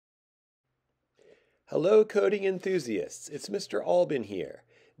Hello coding enthusiasts, it's Mr. Albin here.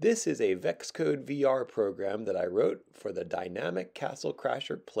 This is a VexCode VR program that I wrote for the Dynamic Castle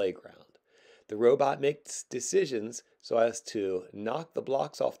Crasher Playground. The robot makes decisions so as to knock the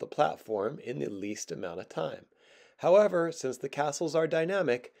blocks off the platform in the least amount of time. However, since the castles are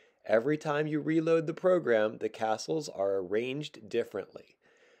dynamic, every time you reload the program, the castles are arranged differently.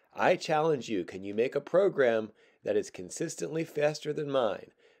 I challenge you, can you make a program that is consistently faster than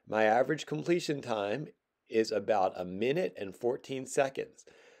mine? My average completion time is about 1 minute and 14 seconds.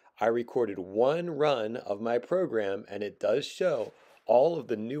 I recorded one run of my program and it does show all of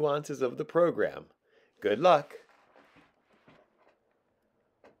the nuances of the program. Good luck!